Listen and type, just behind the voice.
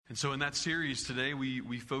And so in that series today,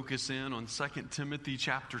 we focus in on 2 Timothy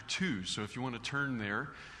chapter 2. So if you want to turn there,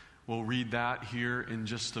 we'll read that here in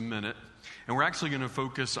just a minute. And we're actually going to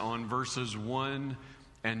focus on verses 1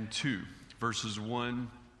 and 2. Verses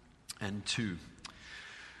 1 and 2.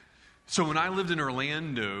 So when I lived in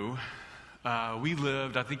Orlando, we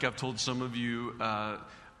lived, I think I've told some of you,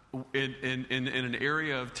 in an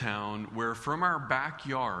area of town where from our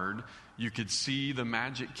backyard, you could see the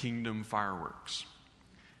Magic Kingdom fireworks.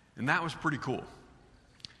 And that was pretty cool.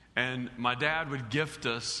 And my dad would gift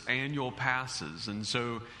us annual passes. And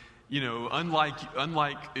so, you know,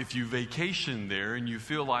 unlike if you vacation there and you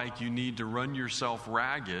feel like you need to run yourself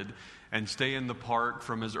ragged and stay in the park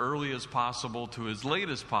from as early as possible to as late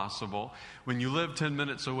as possible, when you live 10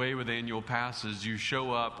 minutes away with annual passes, you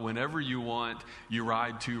show up whenever you want, you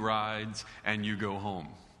ride 2 rides, and you go home.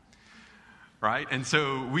 Right? And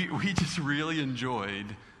so we just really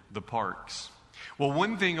enjoyed the parks. Well,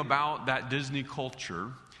 one thing about that Disney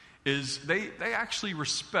culture is they actually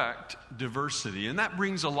respect diversity, and that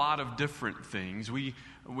brings a lot of different things. We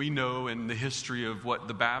know in the history of what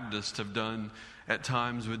the Baptists have done at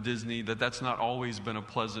times with Disney that's not always been a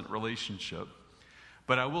pleasant relationship.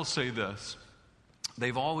 But I will say this,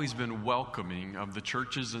 they've always been welcoming of the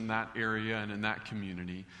churches in that area and in that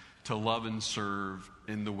community to love and serve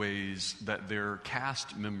in the ways that their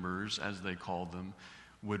cast members, as they call them,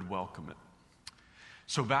 would welcome it.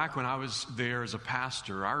 So back when I was there as a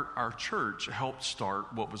pastor, our church helped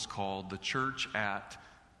start what was called the Church at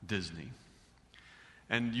Disney.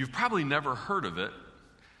 And you've probably never heard of it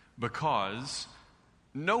because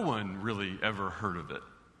no one really ever heard of it.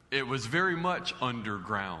 It was very much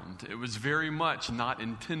underground. It was very much not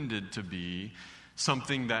intended to be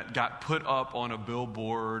something that got put up on a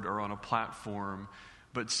billboard or on a platform,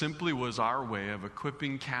 but simply was our way of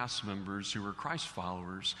equipping cast members who were Christ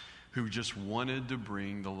followers who just wanted to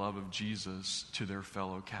bring the love of Jesus to their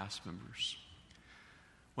fellow cast members.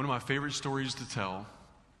 One of my favorite stories to tell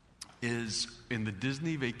is in the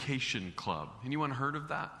Disney Vacation Club. Anyone heard of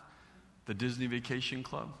that? The Disney Vacation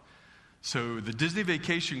Club? So the Disney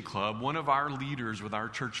Vacation Club, one of our leaders with our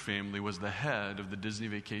church family was the head of the Disney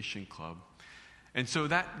Vacation Club. And so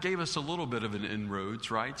that gave us a little bit of an inroads,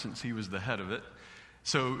 right, since he was the head of it.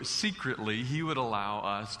 So secretly, he would allow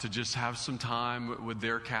us to just have some time with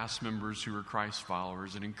their cast members who were Christ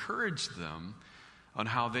followers and encourage them on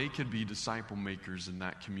how they could be disciple makers in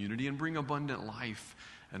that community and bring abundant life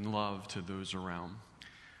and love to those around.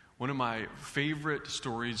 One of my favorite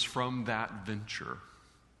stories from that venture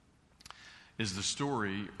is the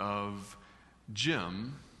story of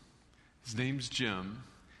Jim. His name's Jim,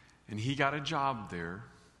 and he got a job there.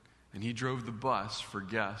 And he drove the bus for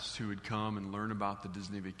guests who would come and learn about the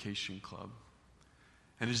Disney Vacation Club.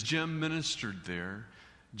 And as Jim ministered there,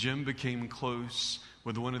 Jim became close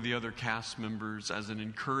with one of the other cast members as an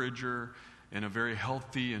encourager in a very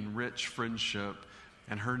healthy and rich friendship,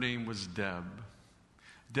 and her name was Deb.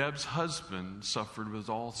 Deb's husband suffered with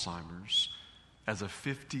Alzheimer's as a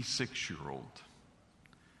 56-year-old,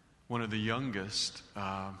 one of the youngest,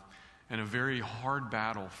 and a very hard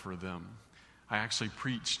battle for them. I actually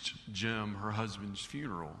preached Jim, her husband's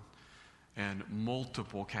funeral, and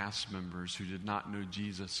multiple cast members who did not know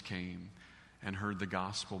Jesus came and heard the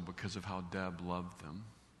gospel because of how Deb loved them.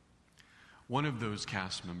 One of those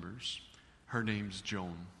cast members, her name's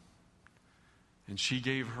Joan, and she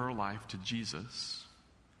gave her life to Jesus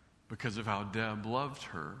because of how Deb loved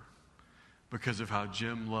her, because of how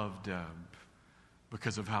Jim loved Deb,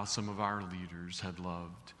 because of how some of our leaders had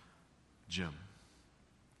loved Jim.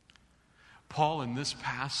 Paul, in this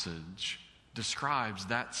passage, describes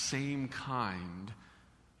that same kind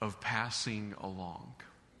of passing along.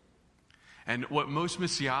 And what most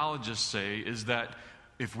missiologists say is that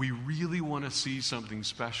if we really want to see something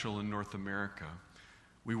special in North America,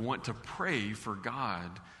 we want to pray for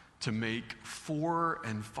God to make 4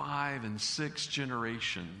 and 5 and 6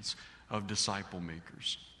 generations of disciple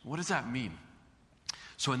makers. What does that mean?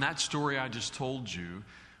 So in that story I just told you,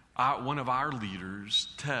 one of our leaders,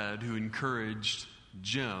 Ted, who encouraged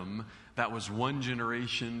Jim, that was 1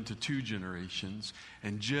 generation to 2 generations,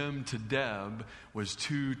 and Jim to Deb was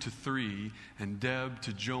 2 to 3, and Deb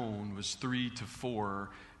to Joan was 3 to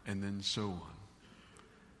 4, and then so on.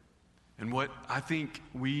 And what I think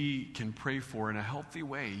we can pray for in a healthy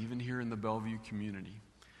way, even here in the Bellevue community,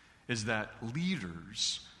 is that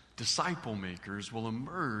leaders, disciple makers, will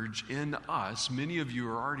emerge in us. Many of you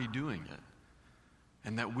are already doing it.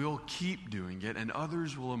 And that we'll keep doing it, and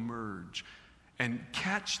others will emerge and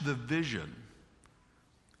catch the vision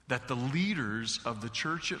that the leaders of the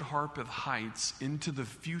church at Harpeth Heights into the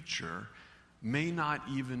future may not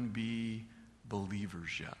even be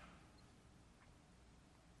believers yet?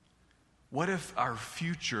 What if our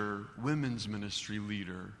future women's ministry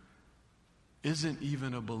leader isn't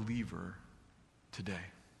even a believer today?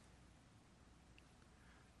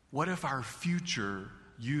 What if our future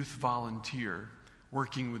youth volunteer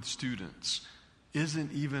working with students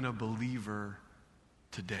isn't even a believer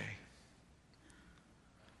today?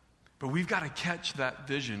 But we've got to catch that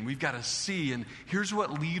vision. We've got to see. And here's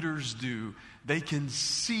what leaders do. They can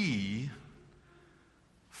see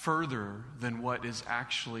further than what is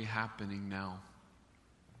actually happening now.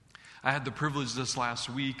 I had the privilege this last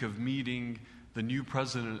week of meeting the new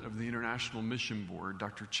president of the International Mission Board,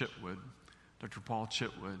 Dr. Chitwood, Dr. Paul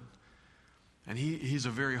Chitwood. And he's a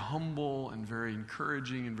very humble and very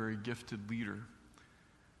encouraging and very gifted leader.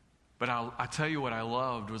 But I tell you what I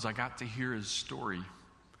loved was I got to hear his story.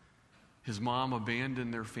 His mom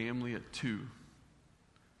abandoned their family at 2.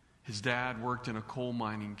 His dad worked in a coal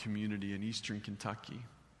mining community in eastern Kentucky.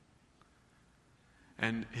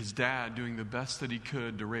 And his dad doing the best that he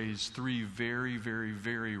could to raise 3 very, very,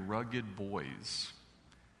 very rugged boys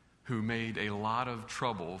who made a lot of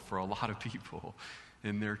trouble for a lot of people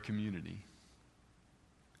in their community.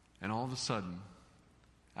 And all of a sudden,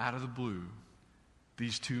 out of the blue,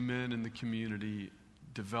 these 2 men in the community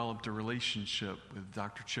developed a relationship with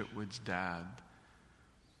Dr. Chitwood's dad.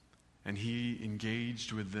 And he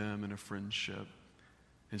engaged with them in a friendship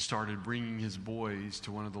and started bringing his boys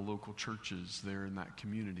to one of the local churches there in that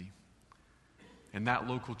community. And that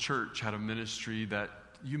local church had a ministry that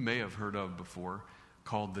you may have heard of before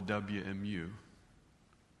called the WMU.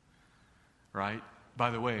 Right? By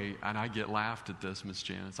the way, and I get laughed at this, Miss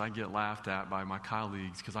Janice, I get laughed at by my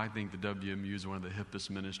colleagues because I think the WMU is one of the hippest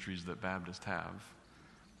ministries that Baptists have.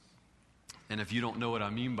 And if you don't know what I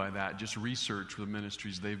mean by that, just research the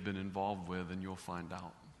ministries they've been involved with and you'll find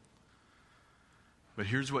out. But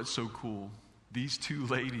here's what's so cool. These 2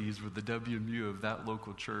 ladies with the WMU of that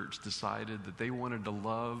local church decided that they wanted to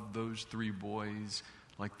love those 3 boys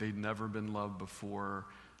like they'd never been loved before,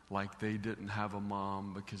 like they didn't have a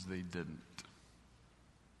mom because they didn't.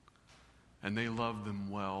 And they loved them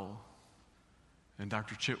well. And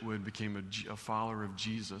Dr. Chitwood became a follower of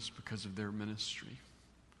Jesus because of their ministry.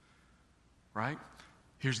 Right?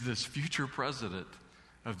 Here's this future president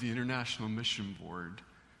of the International Mission Board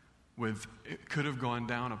it could have gone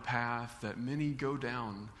down a path that many go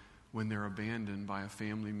down when they're abandoned by a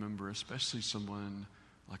family member, especially someone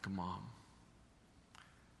like a mom.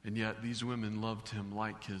 And yet these women loved him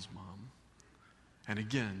like his mom. And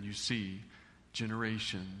again, you see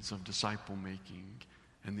generations of disciple making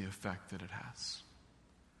and the effect that it has.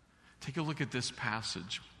 Take a look at this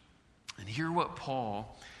passage and hear what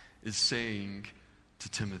Paul is saying to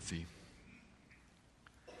Timothy.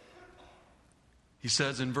 He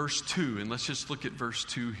says in verse 2, and let's just look at verse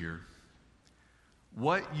 2 here.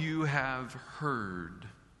 What you have heard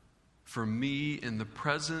from me in the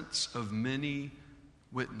presence of many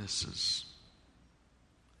witnesses,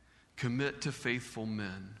 commit to faithful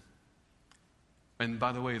men. And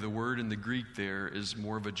by the way, the word in the Greek there is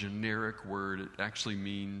more of a generic word. It actually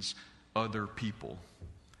means other people.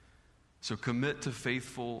 So commit to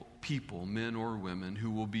faithful people, men or women,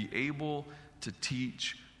 who will be able to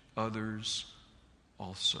teach others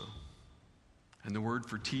also. And the word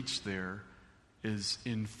for teach there is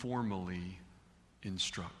informally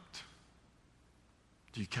instruct.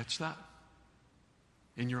 Do you catch that?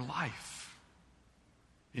 In your life.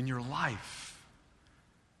 In your life.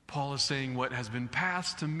 Paul is saying what has been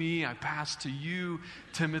passed to me, I pass to you,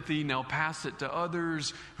 Timothy. Now pass it to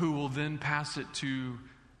others who will then pass it to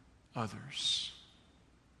others.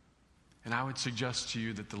 And I would suggest to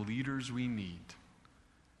you that the leaders we need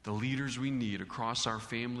across our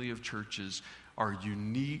family of churches are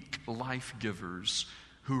unique life givers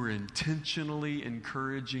who are intentionally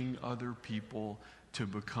encouraging other people to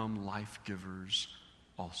become life givers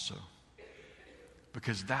also.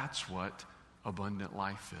 Because that's what abundant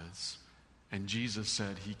life is. And Jesus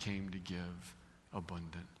said he came to give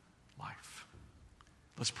abundant life.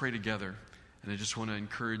 Let's pray together. And I just want to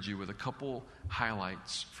encourage you with a couple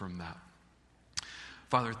highlights from that.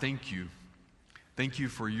 Father, thank you. Thank you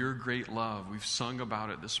for your great love. We've sung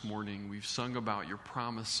about it this morning. We've sung about your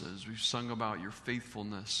promises. We've sung about your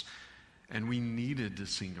faithfulness. And we needed to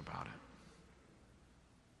sing about it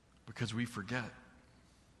because we forget.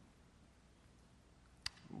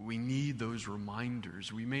 We need those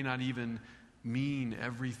reminders. We may not even mean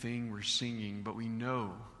everything we're singing, but we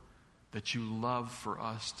know that you love for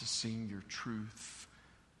us to sing your truth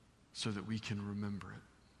so that we can remember it.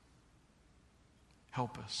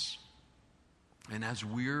 Help us. And as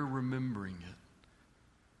we're remembering it,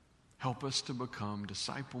 Help us to become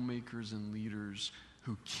disciple makers and leaders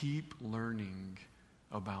who keep learning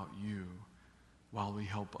about you while we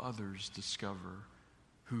help others discover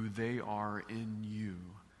who they are in you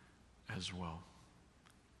as well.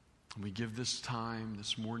 And we give this time,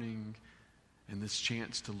 this morning, and this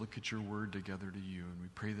chance to look at your word together to you. And we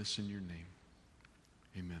pray this in your name.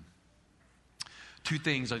 Amen. Two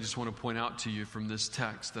things I just want to point out to you from this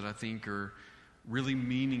text that I think are really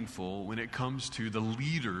meaningful when it comes to the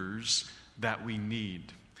leaders that we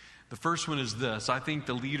need. The first one is this. I think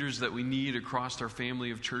the leaders that we need across our family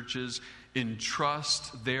of churches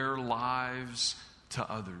entrust their lives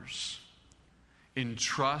to others.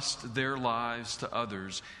 Entrust their lives to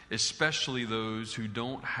others, especially those who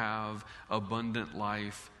don't have abundant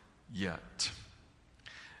life yet.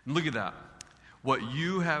 And look at that. What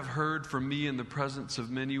you have heard from me in the presence of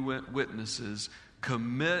many witnesses,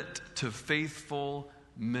 commit to faithful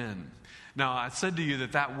men. Now, I said to you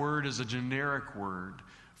that word is a generic word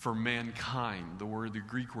for mankind, the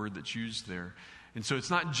Greek word that's used there. And so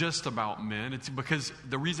it's not just about men. It's because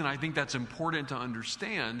the reason I think that's important to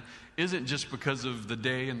understand isn't just because of the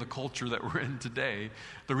day and the culture that we're in today.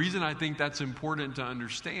 The reason I think that's important to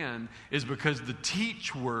understand is because the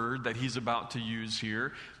teach word that he's about to use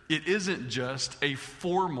here, it isn't just a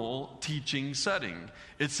formal teaching setting.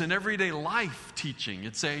 It's an everyday life teaching.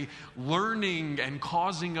 It's a learning and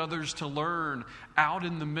causing others to learn out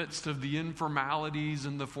in the midst of the informalities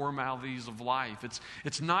and the formalities of life.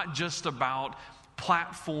 It's not just about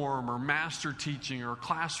platform or master teaching or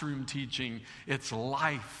classroom teaching. It's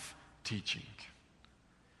life teaching.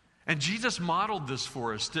 And Jesus modeled this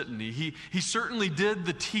for us, didn't he? He certainly did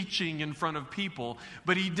the teaching in front of people,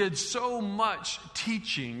 but he did so much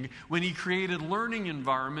teaching when he created learning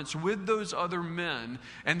environments with those other men,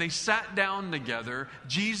 and they sat down together,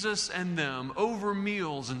 Jesus and them, over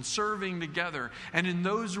meals and serving together, and in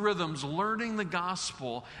those rhythms, learning the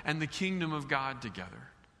gospel and the kingdom of God together.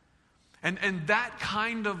 And that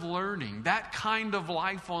kind of learning, that kind of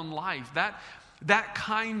life on life, that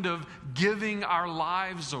kind of giving our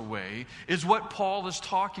lives away is what Paul is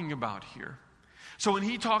talking about here. So when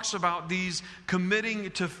he talks about these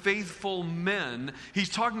committing to faithful men, he's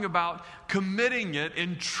talking about committing it,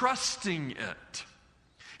 entrusting it.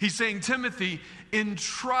 He's saying, Timothy,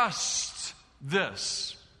 entrust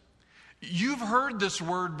this. You've heard this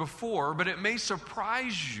word before, but it may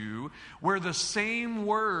surprise you where the same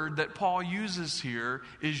word that Paul uses here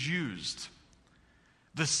is used.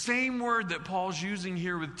 The same word that Paul's using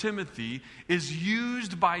here with Timothy is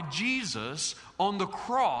used by Jesus on the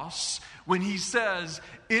cross when he says,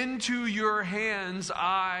 "Into your hands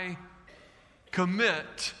I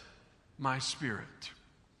commit my spirit."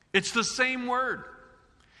 It's the same word.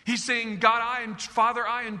 He's saying, Father,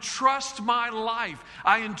 I entrust my life.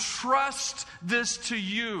 I entrust this to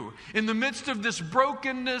you. In the midst of this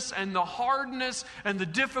brokenness and the hardness and the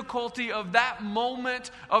difficulty of that moment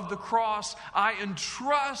of the cross, I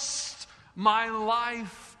entrust my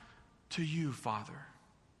life to you, Father.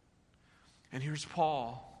 And here's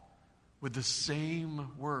Paul with the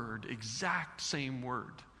same word, exact same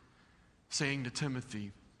word, saying to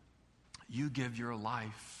Timothy, you give your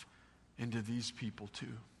life into these people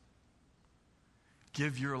too.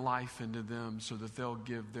 Give your life into them so that they'll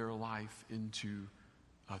give their life into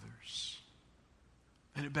others.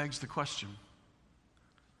 And it begs the question,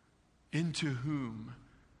 into whom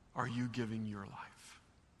are you giving your life?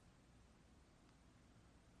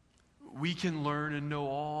 We can learn and know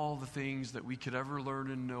all the things that we could ever learn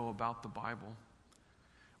and know about the Bible.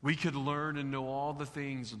 We could learn and know all the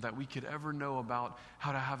things that we could ever know about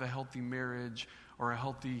how to have a healthy marriage or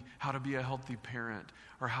how to be a healthy parent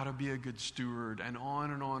or how to be a good steward and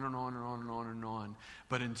on and on and on and on and on and on.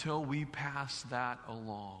 But until we pass that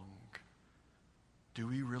along, do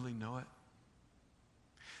we really know it?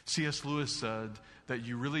 C.S. Lewis said that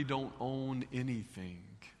you really don't own anything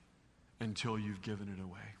until you've given it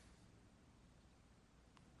away.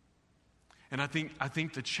 And I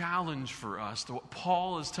think the challenge for us, what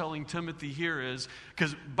Paul is telling Timothy here is,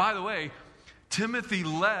 because by the way, Timothy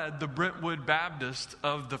led the Brentwood Baptist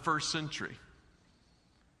of the first century.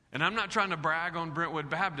 And I'm not trying to brag on Brentwood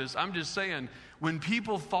Baptist. I'm just saying, when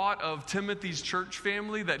people thought of Timothy's church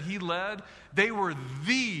family that he led, they were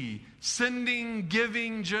the sending,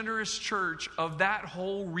 giving, generous church of that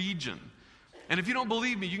whole region. And if you don't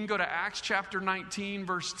believe me, you can go to Acts chapter 19,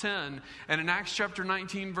 verse 10. And in Acts chapter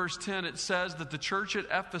 19, verse 10, it says that the church at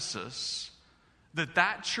Ephesus,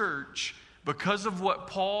 that church, because of what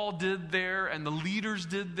Paul did there and the leaders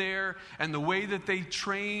did there and the way that they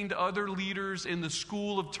trained other leaders in the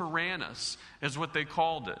school of Tyrannus, is what they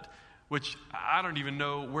called it. which I don't even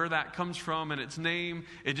know where that comes from, and its name,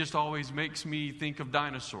 it just always makes me think of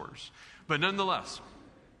dinosaurs. But nonetheless,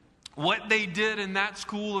 what they did in that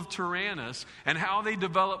school of Tyrannus and how they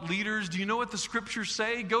developed leaders, do you know what the scriptures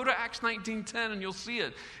say? Go to Acts 19:10 and you'll see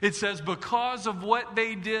it. It says, because of what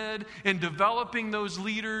they did in developing those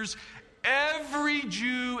leaders, every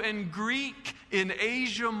Jew and Greek in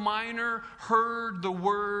Asia Minor heard the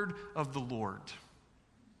word of the Lord.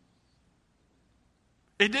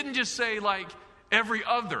 It didn't just say like every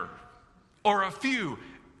other or a few.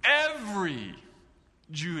 Every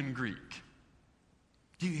Jew and Greek.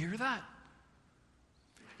 Do you hear that?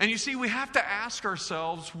 And you see, we have to ask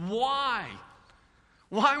ourselves, why?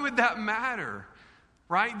 Why would that matter?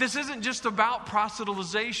 Right? This isn't just about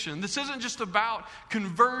proselytization. This isn't just about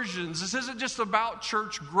conversions. This isn't just about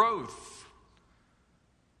church growth.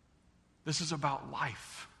 This is about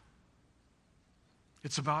life.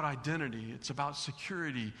 It's about identity. It's about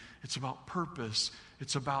security. It's about purpose.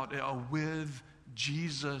 It's about a with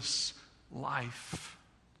Jesus life.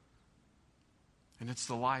 And it's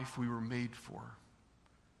the life we were made for.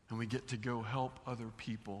 And we get to go help other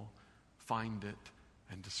people find it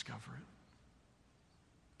and discover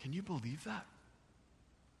it. Can you believe that?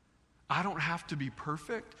 I don't have to be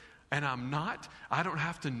perfect, and I'm not. I don't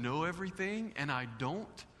have to know everything, and I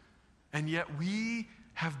don't. And yet we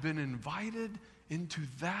have been invited into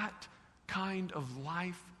that kind of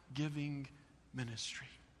life-giving ministry.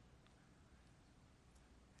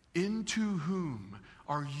 Into whom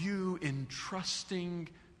are you entrusting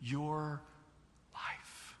your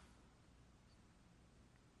life?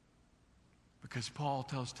 Because Paul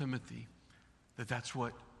tells Timothy that that's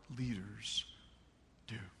what leaders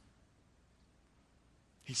do.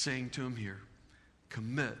 He's saying to him here,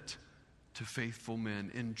 commit to faithful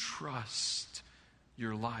men. Entrust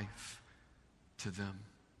your life to them.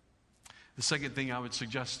 The second thing I would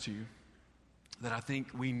suggest to you that I think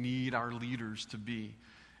we need our leaders to be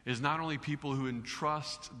is not only people who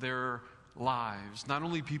entrust their lives, not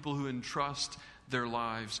only people who entrust their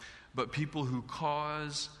lives, but people who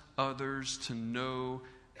cause others to know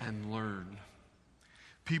and learn.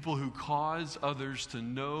 People who cause others to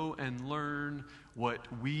know and learn what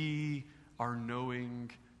we are knowing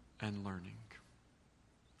and learning.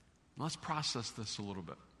 Let's process this a little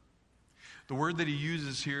bit. The word that he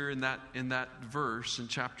uses here in that verse, in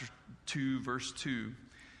chapter 2, verse 2,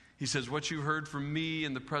 he says, what you heard from me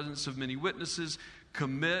in the presence of many witnesses,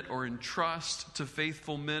 commit or entrust to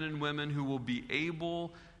faithful men and women who will be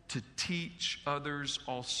able to teach others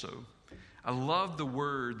also. I love the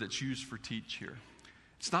word that's used for teach here.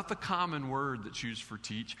 It's not the common word that's used for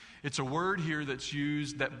teach. It's a word here that's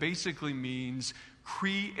used that basically means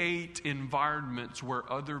create environments where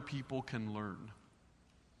other people can learn.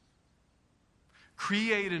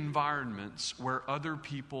 Create environments where other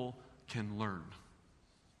people can learn.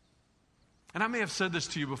 And I may have said this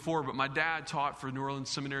to you before, but my dad taught for New Orleans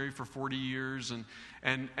Seminary for 40 years.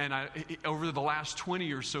 And over the last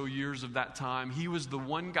 20 or so years of that time, he was the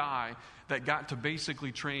one guy that got to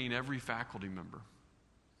basically train every faculty member.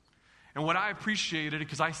 And what I appreciated,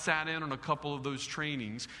 because I sat in on a couple of those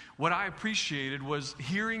trainings, what I appreciated was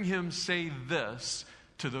hearing him say this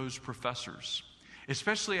to those professors,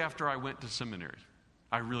 especially after I went to seminary.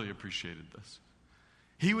 I really appreciated this.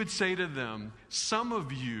 He would say to them, some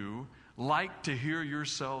of you like to hear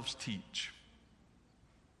yourselves teach.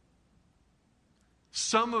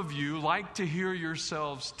 Some of you like to hear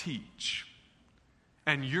yourselves teach,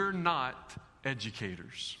 and you're not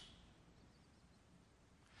educators.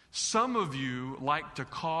 Some of you like to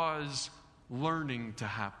cause learning to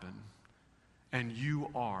happen, and you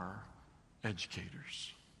are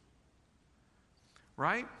educators.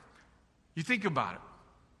 Right? You think about it.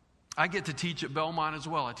 I get to teach at Belmont as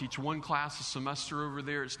well. I teach one class a semester over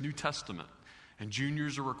there. It's New Testament, and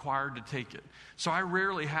juniors are required to take it. So I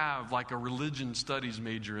rarely have like a religion studies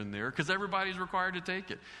major in there because everybody's required to take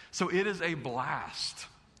it. So it is a blast.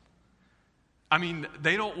 I mean,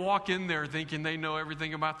 they don't walk in there thinking they know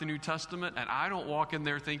everything about the New Testament, and I don't walk in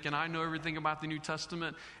there thinking I know everything about the New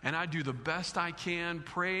Testament, and I do the best I can,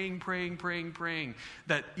 praying,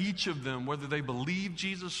 that each of them, whether they believe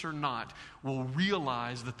Jesus or not, will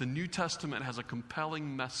realize that the New Testament has a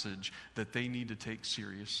compelling message that they need to take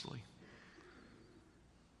seriously.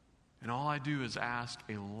 And all I do is ask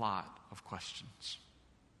a lot of questions.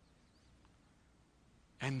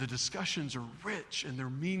 And the discussions are rich and they're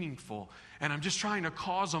meaningful. And I'm just trying to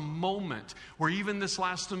cause a moment where even this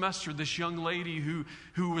last semester, this young lady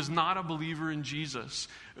who was not a believer in Jesus,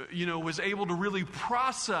 was able to really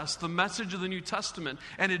process the message of the New Testament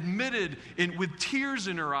and admitted with tears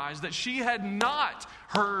in her eyes that she had not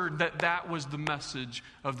heard that was the message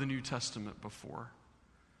of the New Testament before.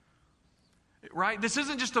 Right? This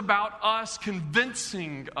isn't just about us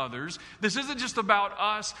convincing others. This isn't just about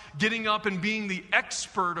us getting up and being the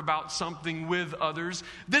expert about something with others.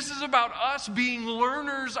 This is about us being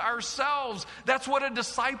learners ourselves. That's what a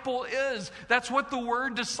disciple is. That's what the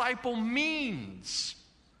word disciple means.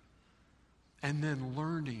 And then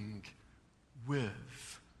learning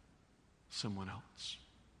with someone else.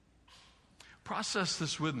 Process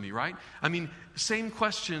this with me, right? I mean, same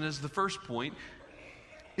question as the first point.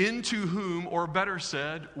 Into whom, or better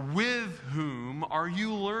said, with whom are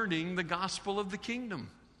you learning the gospel of the kingdom?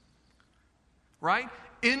 Right?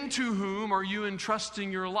 Into whom are you entrusting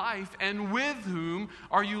your life, and with whom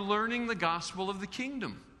are you learning the gospel of the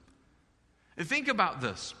kingdom? And think about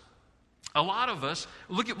this. A lot of us,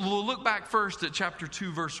 we'll look back first at chapter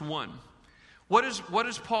 2, verse 1. What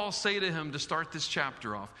does Paul say to him to start this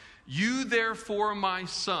chapter off? You therefore, my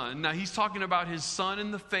son. Now he's talking about his son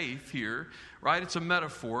in the faith here, right? It's a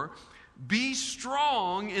metaphor. Be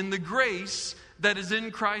strong in the grace that is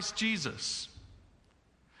in Christ Jesus.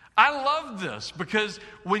 I love this because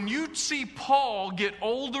when you see Paul get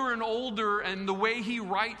older and older and the way he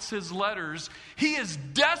writes his letters, he is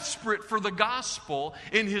desperate for the gospel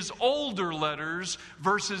in his older letters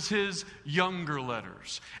versus his younger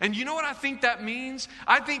letters. And you know what I think that means?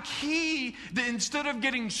 I think instead of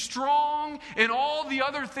getting strong in all the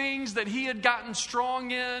other things that he had gotten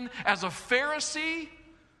strong in as a Pharisee,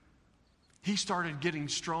 he started getting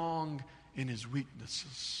strong in his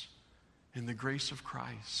weaknesses. In the grace of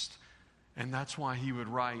Christ. And that's why he would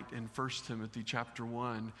write in 1 Timothy chapter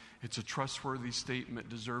 1, it's a trustworthy statement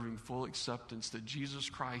deserving full acceptance that Jesus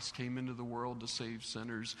Christ came into the world to save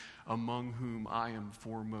sinners, among whom I am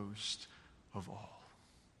foremost of all.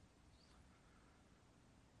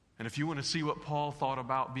 And if you want to see what Paul thought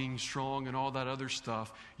about being strong and all that other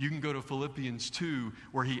stuff, you can go to Philippians 2,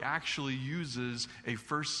 where he actually uses a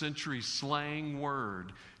first century slang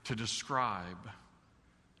word to describe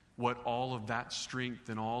what all of that strength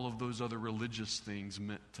and all of those other religious things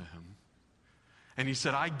meant to him. And he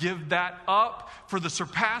said, I give that up for the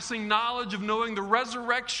surpassing knowledge of knowing the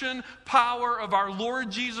resurrection power of our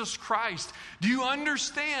Lord Jesus Christ. Do you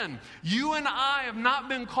understand? You and I have not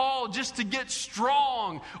been called just to get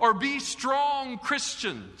strong or be strong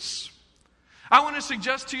Christians. I want to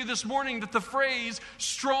suggest to you this morning that the phrase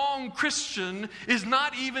strong Christian is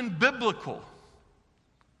not even biblical.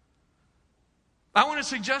 I want to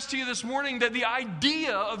suggest to you this morning that the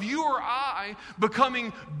idea of you or I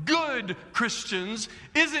becoming good Christians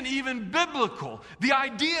isn't even biblical. The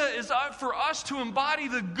idea is for us to embody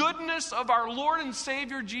the goodness of our Lord and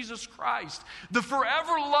Savior Jesus Christ, the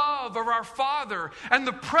forever love of our Father, and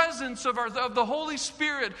the presence of the Holy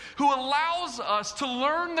Spirit who allows us to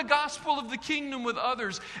learn the gospel of the kingdom with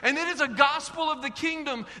others. And it is a gospel of the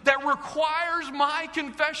kingdom that requires my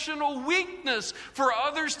confessional weakness for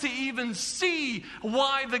others to even see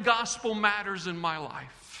why the gospel matters in my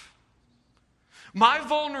life. My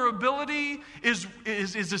vulnerability is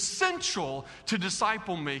essential to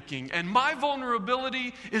disciple making, and my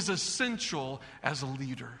vulnerability is essential as a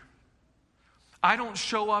leader. I don't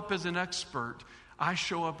show up as an expert. I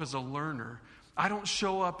show up as a learner. I don't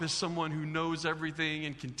show up as someone who knows everything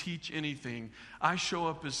and can teach anything. I show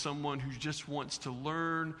up as someone who just wants to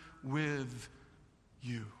learn with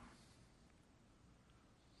you.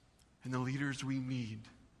 And the leaders we need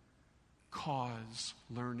cause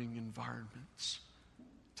learning environments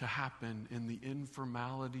to happen in the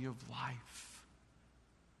informality of life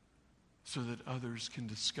so that others can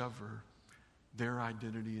discover their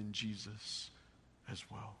identity in Jesus as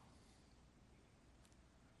well.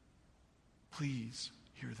 Please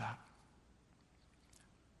hear that.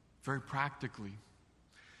 Very practically,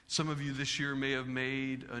 some of you this year may have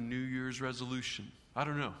made a New Year's resolution. I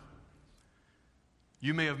don't know.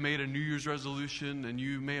 You may have made a New Year's resolution and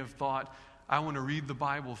you may have thought, I want to read the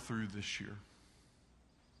Bible through this year.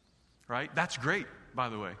 Right? That's great, by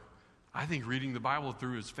the way. I think reading the Bible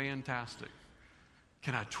through is fantastic.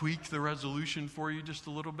 Can I tweak the resolution for you just a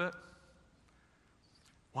little bit?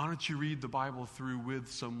 Why don't you read the Bible through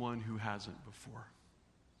with someone who hasn't before?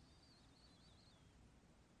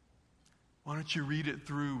 Why don't you read it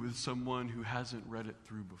through with someone who hasn't read it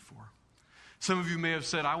through before? Some of you may have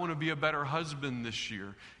said, I want to be a better husband this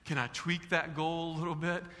year. Can I tweak that goal a little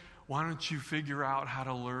bit? Why don't you figure out how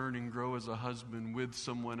to learn and grow as a husband with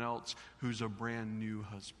someone else who's a brand new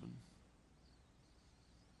husband?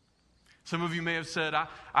 Some of you may have said, I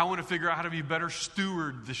want to figure out how to be a better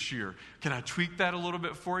steward this year. Can I tweak that a little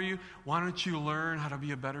bit for you? Why don't you learn how to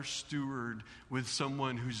be a better steward with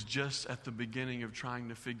someone who's just at the beginning of trying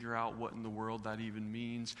to figure out what in the world that even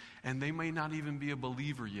means? And they may not even be a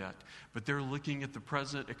believer yet, but they're looking at the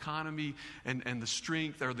present economy and the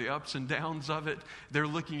strength or the ups and downs of it. They're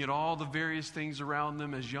looking at all the various things around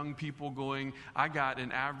them as young people going,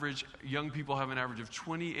 young people have an average of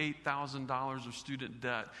 $28,000 of student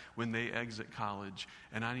debt when they exit college,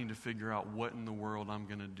 and I need to figure out what in the world I'm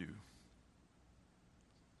going to do.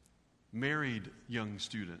 Married young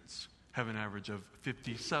students have an average of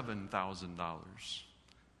 $57,000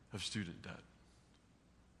 of student debt.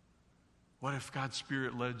 What if God's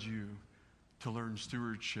Spirit led you to learn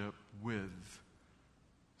stewardship with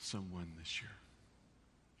someone this year?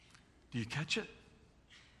 Do you catch it?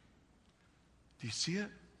 Do you see it?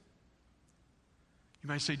 You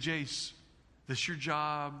might say, Jace, this is your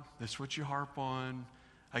job. That's what you harp on.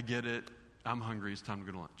 I get it. I'm hungry. It's time to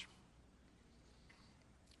go to lunch.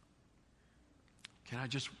 Can I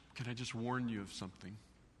just warn you of something?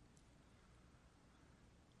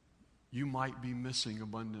 You might be missing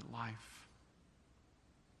abundant life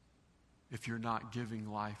if you're not giving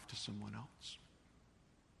life to someone else.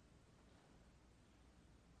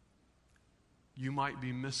 You might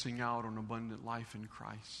be missing out on abundant life in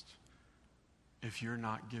Christ if you're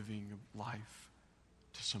not giving life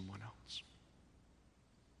to someone else.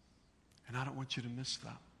 And I don't want you to miss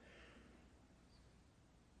that.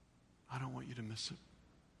 I don't want you to miss it.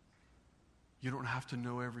 You don't have to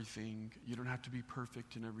know everything. You don't have to be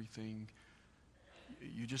perfect in everything.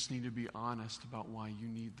 You just need to be honest about why you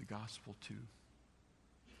need the gospel too.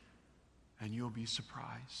 And you'll be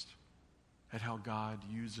surprised at how God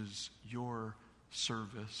uses your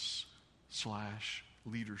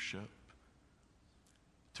service/leadership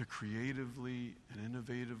to creatively and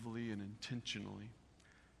innovatively and intentionally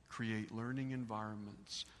create learning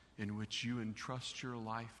environments in which you entrust your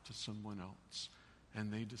life to someone else and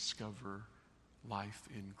they discover life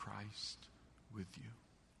in Christ with you.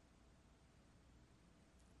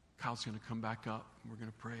 Kyle's going to come back up and we're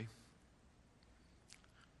going to pray.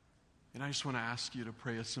 And I just want to ask you to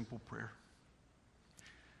pray a simple prayer.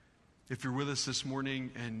 If you're with us this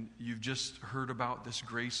morning and you've just heard about this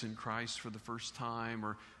grace in Christ for the first time,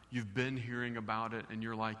 or you've been hearing about it and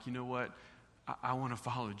you're like, you know what, I want to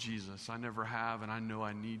follow Jesus. I never have and I know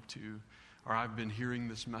I need to. Or I've been hearing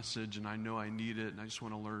this message and I know I need it and I just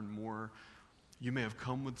want to learn more. You may have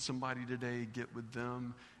come with somebody today, get with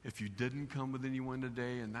them. If you didn't come with anyone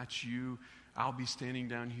today and that's you, I'll be standing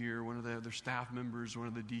down here. One of the other staff members, one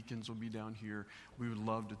of the deacons will be down here. We would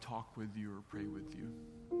love to talk with you or pray with you.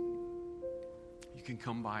 You can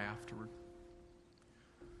come by afterward.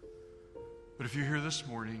 But if you're here this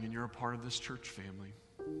morning and you're a part of this church family,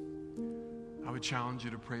 I would challenge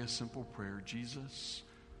you to pray a simple prayer. Jesus,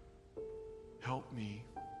 help me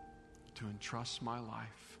to entrust my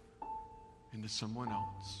life into someone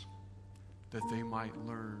else that they might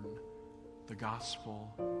learn the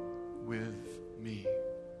gospel with me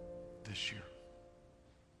this year.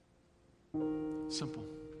 Simple.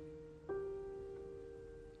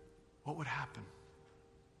 What would happen?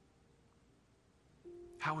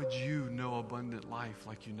 How would you know abundant life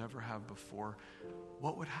like you never have before?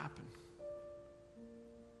 What would happen?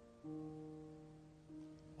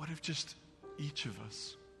 What if just each of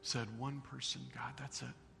us said one person, God, that's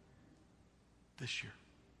it, this year?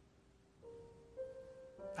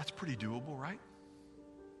 That's pretty doable, right?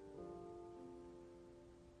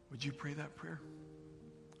 Would you pray that prayer?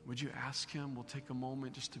 Would you ask him? We'll take a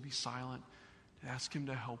moment just to be silent, to ask him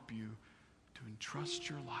to help you to entrust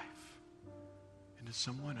your life into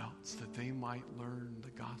someone else that they might learn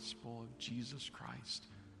the gospel of Jesus Christ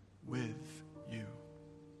with you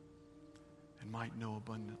and might know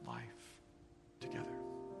abundant life together.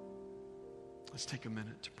 Let's take a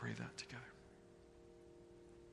minute to pray that together.